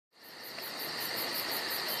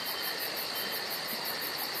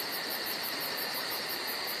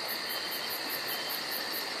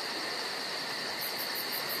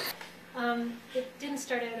it didn't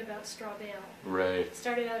start out about straw bale. Right. It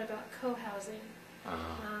started out about co-housing.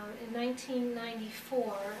 In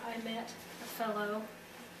 1994, I met a fellow,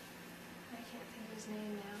 I can't think of his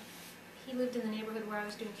name now. He lived in the neighborhood where I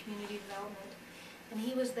was doing community development, and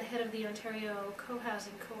he was the head of the Ontario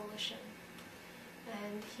Co-housing Coalition.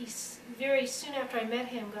 And he, very soon after I met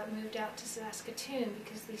him, got moved out to Saskatoon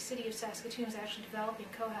because the city of Saskatoon is actually developing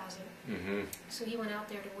co-housing. Mm-hmm. So he went out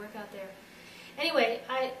there to work out there. Anyway,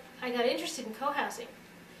 I got interested in co-housing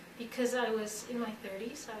because I was in my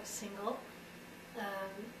 30s, I was single.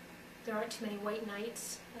 There aren't too many white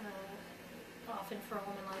knights, often for a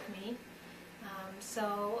woman like me.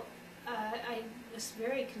 So I was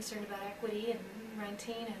very concerned about equity and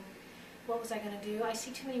renting and what was I going to do. I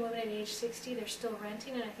see too many women at age 60, they're still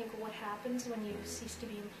renting, and I think what happens when you cease to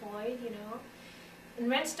be employed, you know. And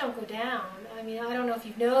rents don't go down. I mean, I don't know if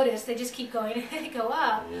you've noticed, they just keep going, they go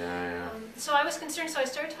up. Yeah. So I was concerned, so I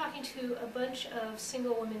started talking to a bunch of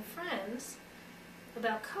single women friends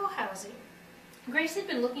about co-housing. Grace had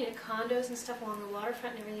been looking at condos and stuff along the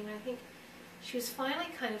waterfront and everything, and I think she was finally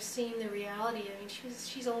kind of seeing the reality. I mean,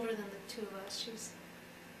 she's older than the two of us. She's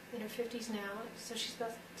in her 50s now, so she's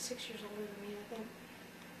about 6 years older than me, I think.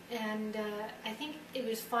 And I think it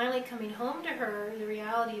was finally coming home to her, the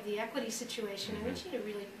reality of the equity situation. I mean, she did a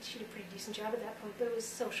pretty decent job at that point, but it was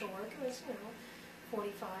social work. It was, you know,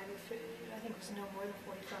 45 or 50, I think it was no more than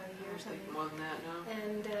 45 a year or something. I think more than that, no.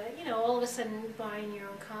 And, you know, all of a sudden buying your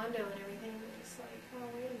own condo and everything, it's like, oh,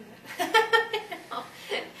 wait a minute. You know?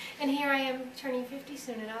 And here I am turning 50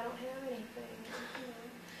 soon and I don't have anything. You know?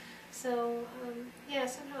 So, yeah,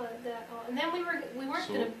 somehow that all, and then we weren't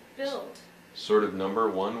going to build. Sort of number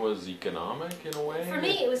one was economic in a way? For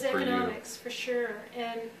me, it was economics, for sure.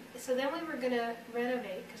 And so then we were going to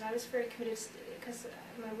renovate, because I was very committed, because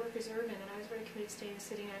my work is urban, and I was very committed to staying in the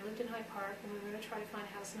city. And I lived in High Park, and we were going to try to find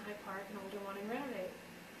a house in High Park, an older one, and renovate.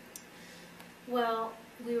 Well,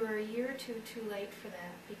 we were a year or two too late for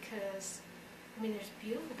that, because, I mean, there's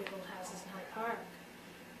beautiful big old houses in High Park,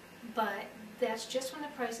 but that's just when the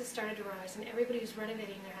prices started to rise, and everybody was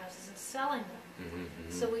renovating their houses and selling them.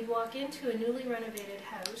 So we'd walk into a newly renovated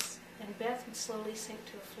house, and Beth would slowly sink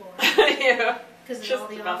to the floor. Yeah. Because of all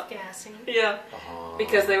the off-gassing. Yeah.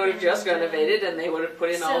 Because they would have just renovated, and they would have put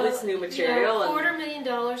in all this new material. You know,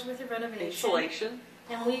 $250,000 worth of renovation. Insulation.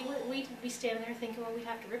 And we'd be standing there thinking, well, we'd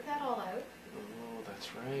have to rip that all out. Oh, that's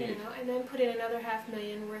right. You know, and then put in another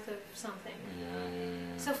 $500,000 worth of something.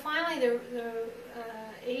 Yeah. So finally, the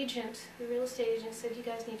agent, the real estate agent, said, you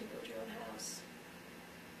guys need to build your own house.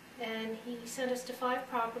 And he sent us to 5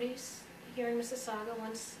 properties here in Mississauga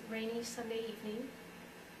one rainy Sunday evening.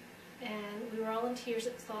 And we were all in tears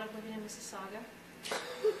at the thought of living in Mississauga.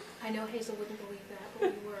 I know Hazel wouldn't believe that,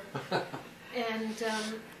 but we were. And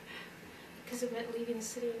because it meant leaving the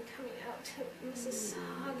city and coming out to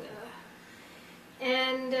Mississauga.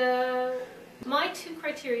 And my 2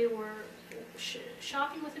 criteria were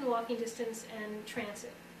shopping within walking distance and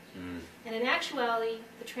transit. And in actuality,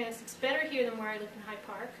 the transit's better here than where I lived in High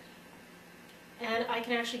Park. And I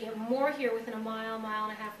can actually get more here within a mile and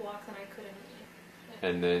a half walk than I could in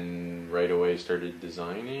And then right away started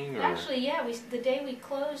designing? Or? Actually, yeah. The day we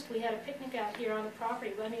closed, we had a picnic out here on the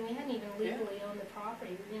property. I mean, we hadn't even legally owned the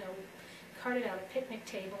property. You know, we carted out a picnic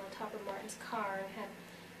table on top of Martin's car and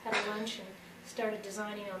had a lunch and started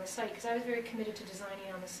designing on the site. Because I was very committed to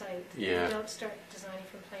designing on the site. Yeah. You don't start designing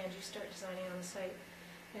from plans, you start designing on the site.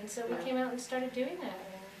 And so we came out and started doing that.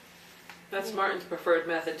 That's Martin's preferred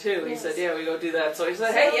method too. He said, yeah, we go do that. So he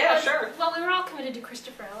said, So, hey, yeah, sure. Well, we were all committed to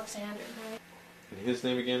Christopher Alexander, right? And his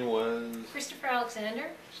name again was? Christopher Alexander.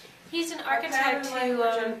 He's an architect who...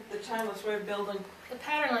 the timeless way of building. The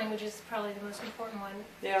pattern language is probably the most important one.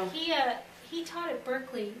 Yeah. He taught at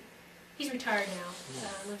Berkeley. He's retired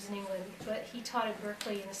now, lives in England, but he taught at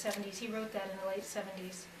Berkeley in the 70s. He wrote that in the late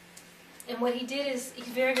 70s. And what he did is, he's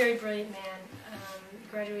a very, very brilliant man,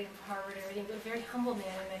 graduated from Harvard and everything, but a very humble man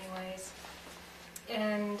in many ways.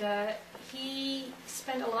 And he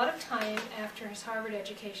spent a lot of time after his Harvard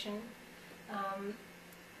education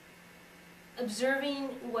observing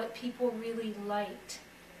what people really liked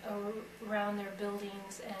around their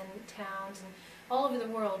buildings and towns and all over the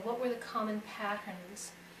world. What were the common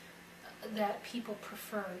patterns that people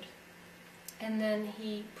preferred? And then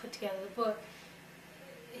he put together the book.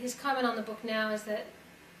 His comment on the book now is that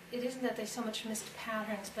it isn't that they so much missed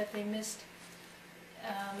patterns, but they missed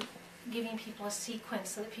giving people a sequence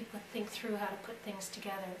so that people could think through how to put things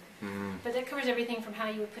together. But that covers everything from how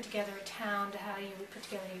you would put together a town to how you would put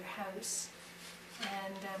together your house.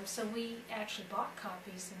 And so we actually bought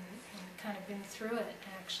copies and kind of been through it,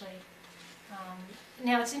 actually.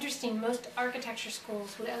 Now it's interesting, most architecture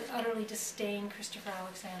schools would utterly disdain Christopher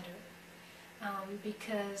Alexander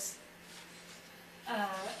because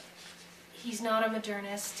he's not a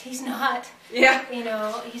modernist, he's not,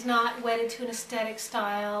 he's not wedded to an aesthetic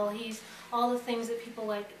style, he's all the things that people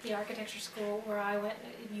like the architecture school where I went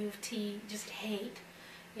at U of T just hate,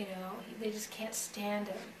 they just can't stand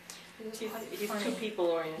him. He's too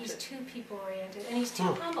people-oriented. He's too people-oriented, and he's too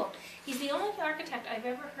humble. He's the only architect I've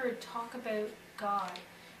ever heard talk about God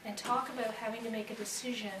and talk about having to make a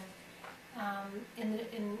decision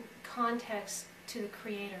in context to the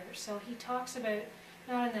Creator. So he talks about,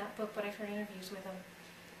 not in that book, but I've heard interviews with him,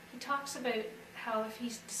 he talks about how if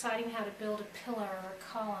he's deciding how to build a pillar or a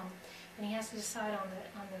column, and he has to decide on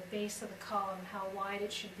the base of the column how wide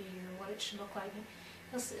it should be or what it should look like.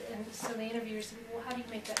 And so the interviewer said, well, how do you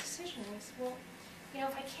make that decision? And he said, well,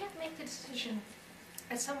 if I can't make the decision,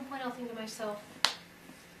 at some point I'll think to myself,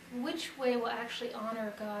 which way will actually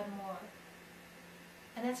honor God more?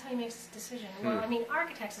 And that's how he makes his decision. Well, I mean,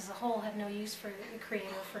 architects as a whole have no use for the Creator,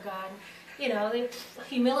 for God.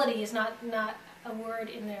 Humility is not a word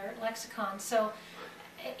in their lexicon. So,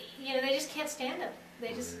 they just can't stand him.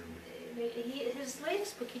 His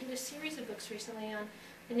latest book, he did a series of books recently on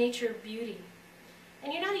the nature of beauty.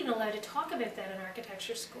 And you're not even allowed to talk about that in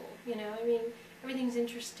architecture school. Everything's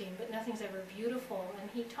interesting, but nothing's ever beautiful. And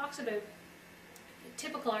he talks about, a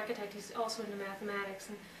typical architect, he's also into mathematics,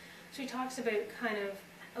 and so he talks about kind of,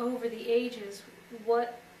 over the ages,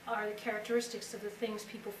 what are the characteristics of the things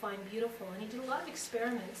people find beautiful. And he did a lot of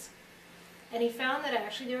experiments. And he found that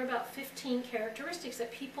actually there are about 15 characteristics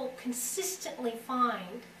that people consistently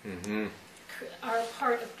find are a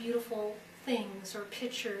part of beautiful things or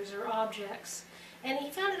pictures or objects. And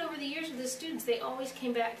he found it over the years with his students. They always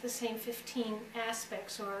came back to the same 15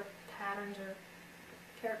 aspects or patterns or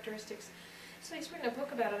characteristics. So he's written a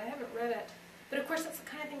book about it. I haven't read it. But of course that's the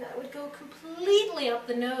kind of thing that would go completely up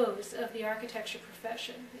the nose of the architecture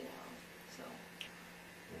profession, So,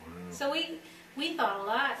 so we thought a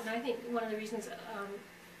lot, and I think one of the reasons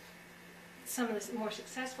some of the more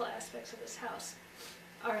successful aspects of this house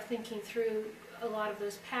are thinking through a lot of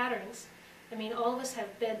those patterns. All of us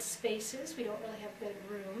have bed spaces. We don't really have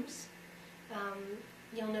bedrooms.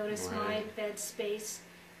 You'll notice my bed space,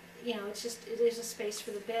 it is a space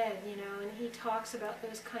for the bed, and he talks about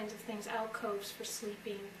those kinds of things, alcoves for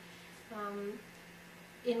sleeping.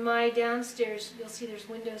 In my downstairs, you'll see there's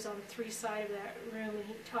windows on 3 sides of that room, and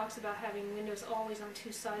he talks about having windows always on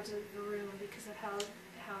 2 sides of the room because of how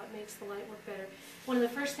it makes the light work better. One of the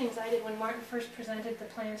first things I did when Martin first presented the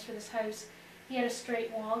plans for this house, he had a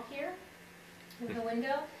straight wall here with a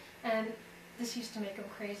window, and this used to make him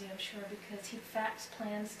crazy, I'm sure, because he'd fax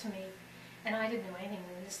plans to me, and I didn't know anything,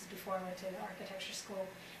 and this is before I went to architecture school,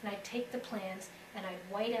 and I'd take the plans, and I'd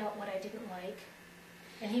white out what I didn't like,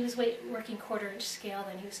 and he was working 1/4-inch scale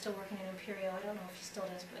then. He was still working in imperial. I don't know if he still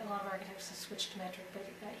does, but a lot of architects have switched to metric, but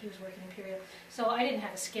he was working imperial. So I didn't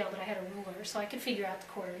have a scale, but I had a ruler, so I could figure out the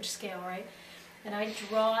 1/4-inch scale, right? And I'd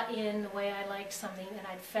draw in the way I liked something, and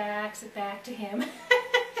I'd fax it back to him.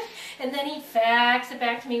 And then he'd fax it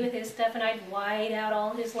back to me with his stuff, and I'd white out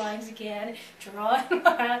all his lines again, draw it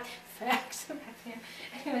out, fax it back to him.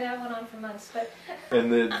 Anyway, that went on for months. But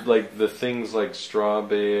and the things like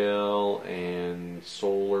strawbale and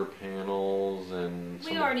solar panels and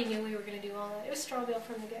we already knew we were going to do all that. It was strawbale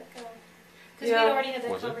from the get-go. Because we'd already had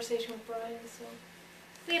that conversation with Brian. So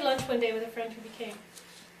we had lunch one day with a friend who became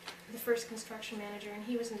the first construction manager, and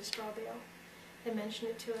he was into strawbale. They mentioned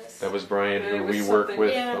it to us. That was Brian, who we work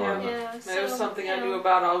with. Yeah. So, that was something I knew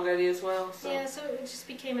about already as well. So. Yeah, so it just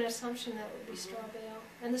became an assumption that it would be strawbale.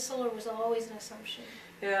 And the solar was always an assumption.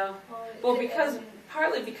 Yeah. Always. Well,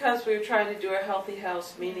 partly because we were trying to do a healthy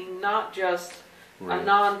house, meaning not just a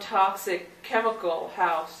non-toxic chemical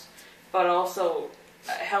house, but also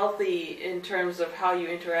healthy in terms of how you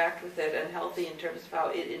interact with it, and healthy in terms of how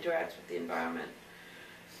it interacts with the environment.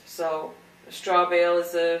 So straw bale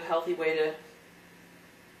is a healthy way to,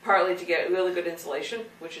 partly to get really good insulation,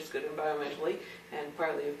 which is good environmentally, and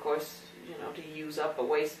partly, of course, to use up a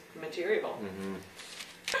waste material.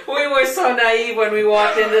 We were so naive when we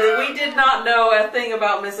walked into it. We did not know a thing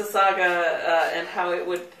about Mississauga and how it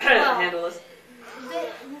would handle us.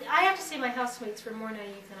 I have to say my housemates were more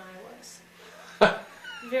naive than I was.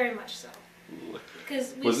 Very much so.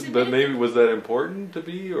 Because was that important to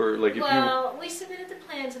be, or like if we submitted the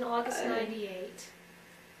plans in August '98,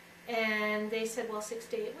 and they said, well, 6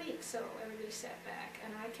 to 8 weeks. So everybody sat back,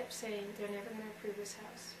 and I kept saying, they're never going to approve this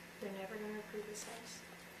house. They're never going to approve this house.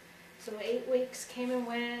 So 8 weeks came and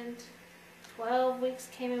went, 12 weeks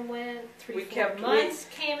came and went, We 4 kept- months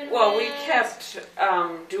came and Well, went. we kept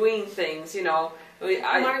doing things, you know.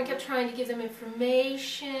 Martin kept trying to give them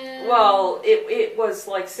information. Well, it was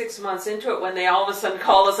like 6 months into it when they all of a sudden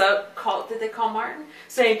called us out. Did they call Martin?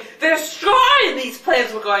 Saying, there's straw in these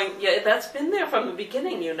plants. We're going, yeah, that's been there from the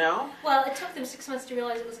beginning, you know. Well, it took them 6 months to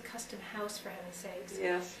realize it was a custom house, for heaven's sakes.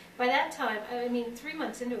 Yes. By that time, I mean, 3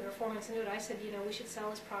 months into it or 4 months into it, I said, you know, we should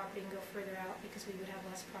sell this property and go further out because we would have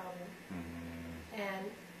less problem.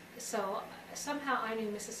 And so somehow I knew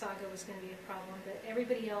Mississauga was going to be a problem, but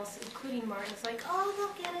everybody else, including Martin, was like, oh,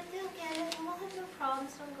 they'll get it, and we'll have no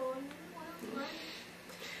problems. So I'm going, well,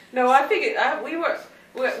 No, I figured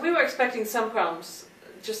we were expecting some problems,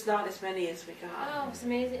 just not as many as we got. oh, it was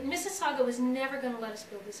amazing. Mississauga was never going to let us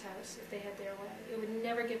build this house if they had their way. It would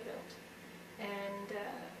never get built. And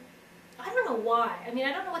I don't know why. I mean,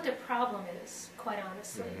 I don't know what their problem is, quite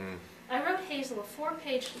honestly. I wrote Hazel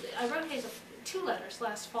I wrote Hazel 2 letters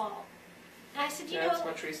last fall. And I said, you know, that's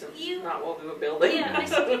much recent. Not while we were building. Yeah, I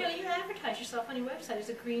said, you know, you advertise yourself on your website as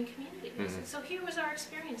a green community. I said, so here was our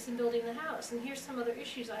experience in building the house, and here's some other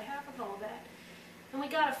issues I have with all that. And we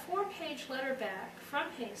got a 4-page letter back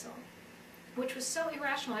from Hazel, which was so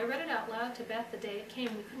irrational. I read it out loud to Beth the day it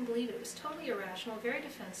came. We couldn't believe it. It was totally irrational, very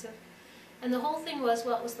defensive. And the whole thing was,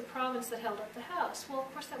 well, it was the province that held up the house. Well,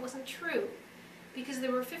 of course, that wasn't true, because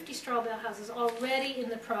there were 50 straw bale houses already in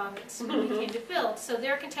the province when we came to build. So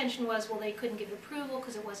their contention was, well, they couldn't give approval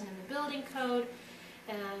because it wasn't in the building code,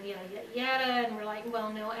 and yada, yada, yada. And we're like,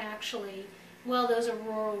 well, no, actually, well, those are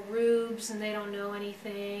rural rubes, and they don't know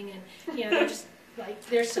anything, and, you know, they're just, like,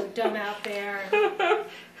 they're so dumb out there. And,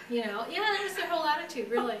 you know, yeah, that was their whole attitude,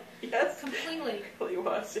 really. Yes. Completely. It really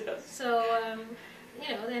was, yes. So,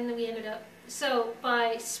 you know, then we ended up, so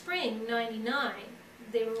by spring '99,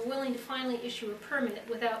 they were willing to finally issue a permit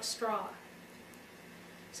without straw.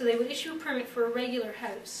 So they would issue a permit for a regular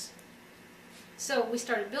house. So we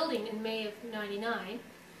started building in May of '99,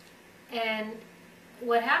 and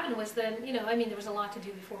what happened was then, you know, I mean, there was a lot to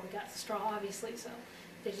do before we got the straw, obviously, so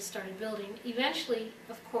they just started building. Eventually,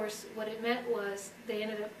 of course, what it meant was they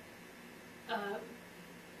ended up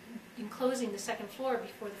enclosing the second floor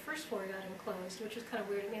before the first floor got enclosed, which was kind of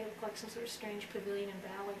weird. It made it look like some sort of strange pavilion in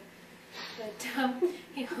Valley. But,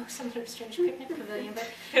 you know, some sort of strange picnic pavilion. But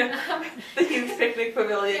the huge picnic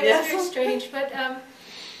pavilion, yes. It was very strange. But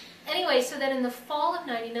anyway, so then in the fall of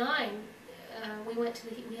 '99,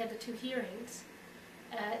 we had the 2 hearings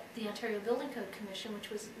at the Ontario Building Code Commission, which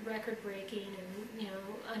was record-breaking and, you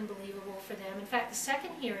know, unbelievable for them. In fact, the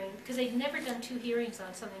second hearing, because they'd never done 2 hearings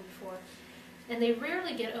on something before, and they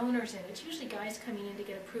rarely get owners in. It's usually guys coming in to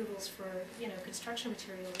get approvals for, you know, construction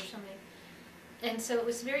materials or something. And so it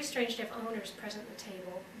was very strange to have owners present at the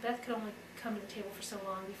table. Beth could only come to the table for so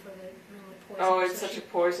long before the room would poison her. Oh, it's such a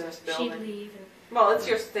poisonous building. She'd leave. And well, it's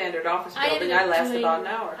your standard office building. I lasted about an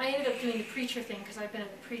hour. I ended up doing the preacher thing because I've been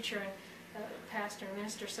a preacher and pastor and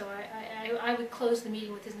minister, so I would close the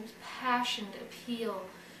meeting with this impassioned appeal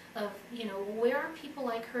of, you know, where are people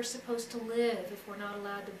like her supposed to live if we're not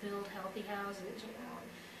allowed to build healthy houses, you know.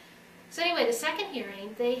 So anyway, the second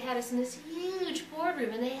hearing, they had us in this huge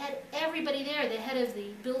boardroom, and they had everybody there. The head of the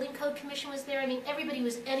Building Code Commission was there. I mean, anybody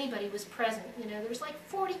was present, you know. There was like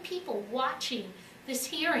 40 people watching this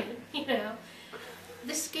hearing, you know.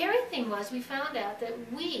 The scary thing was we found out that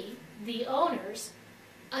we, the owners,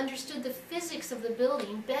 understood the physics of the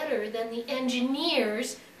building better than the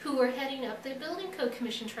engineers who were heading up the Building Code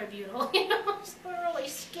Commission tribunal. You know, it was really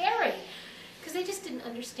scary because they just didn't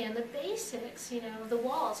understand the basics, you know, of the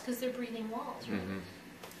walls, because they're breathing walls, right?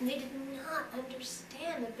 And they did not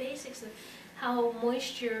understand the basics of how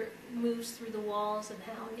moisture moves through the walls and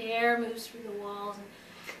how air moves through the walls. And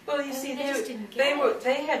well, you see,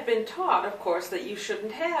 they had been taught, of course, that you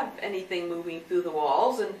shouldn't have anything moving through the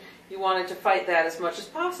walls, and you wanted to fight that as much as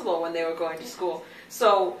possible when they were going to school.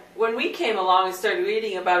 So when we came along and started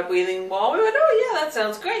reading about a breathing wall, we went, oh yeah, that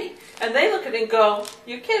sounds great. And they look at it and go,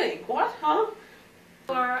 you're kidding, what, huh?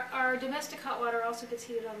 Our domestic hot water also gets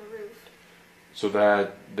heated on the roof. So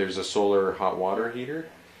that there's a solar hot water heater?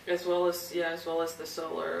 As well as the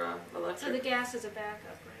solar electric. So the gas is a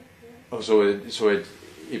backup, right? Yeah. Oh, so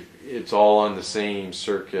it's all on the same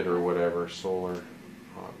circuit or whatever, solar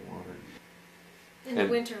hot water. In the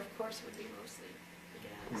winter, of course, it would be mostly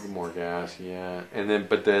gas. More gas, yeah.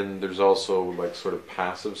 But then there's also like sort of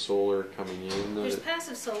passive solar coming in. There's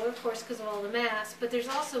passive solar, of course, because of all the mass, but there's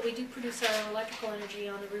also, we do produce our own electrical energy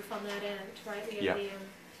on the roof on that end, right? We have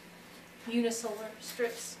the unisolar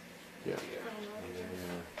strips. Yeah.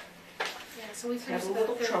 Yeah, so we produce have a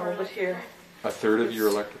little trouble with here. A third of your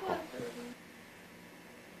electrical.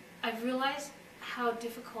 I've realized how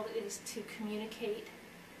difficult it is to communicate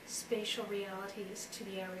spatial realities to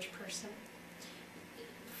the average person.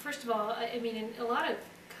 First of all, I mean, in a lot of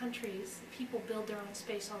countries, people build their own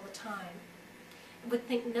space all the time, would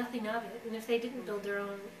think nothing of it, and if they didn't build their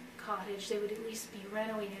own cottage, they would at least be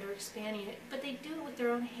renovating it or expanding it, but they do it with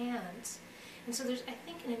their own hands. And so there's, I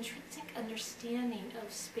think, an intrinsic understanding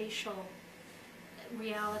of spatial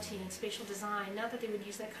reality and spatial design. Not that they would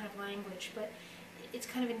use that kind of language, but it's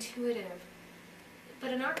kind of intuitive.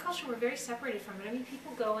 But in our culture, we're very separated from it. I mean,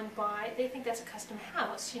 people go and buy, they think that's a custom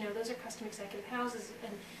house. You know, those are custom executive houses,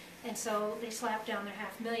 and so they slap down their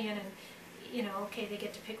 $500,000, and, you know, okay, they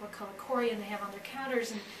get to pick what color corian they have on their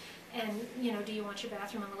counters, and you know, do you want your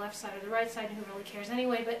bathroom on the left side or the right side, and who really cares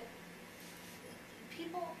anyway? But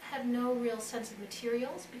people have no real sense of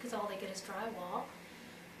materials because all they get is drywall,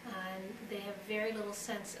 and they have very little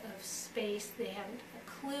sense of space. They haven't a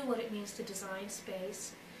clue what it means to design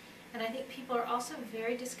space. And I think people are also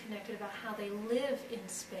very disconnected about how they live in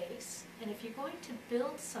space. And if you're going to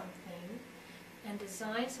build something and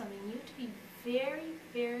design something, you have to be very,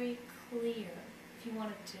 very clear, if you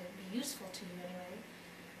want it to be useful to you anyway,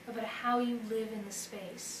 about how you live in the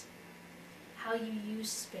space, how you use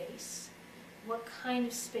space, what kind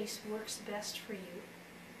of space works best for you.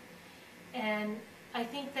 And I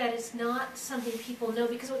think that is not something people know,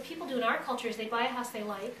 because what people do in our culture is they buy a house they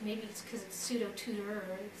like, maybe it's because it's pseudo-Tudor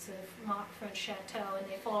or it's a mock French chateau, and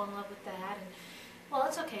they fall in love with that, and well,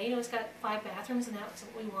 it's okay, you know, it's got 5 bathrooms, and that's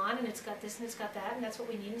what we want, and it's got this and it's got that, and that's what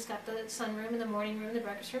we need, and it's got the sunroom and the morning room and the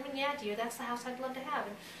breakfast room, and yeah, dear, that's the house I'd love to have.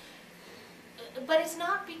 And, but it's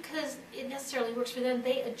not because it necessarily works for them.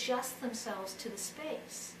 They adjust themselves to the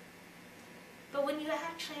space. But when you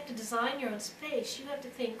actually have to design your own space, you have to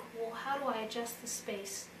think, well, how do I adjust the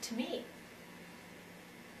space to me?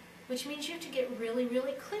 Which means you have to get really,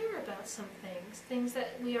 really clear about some things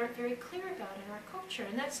that we aren't very clear about in our culture.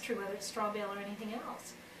 And that's true whether it's strawbale or anything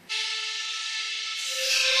else.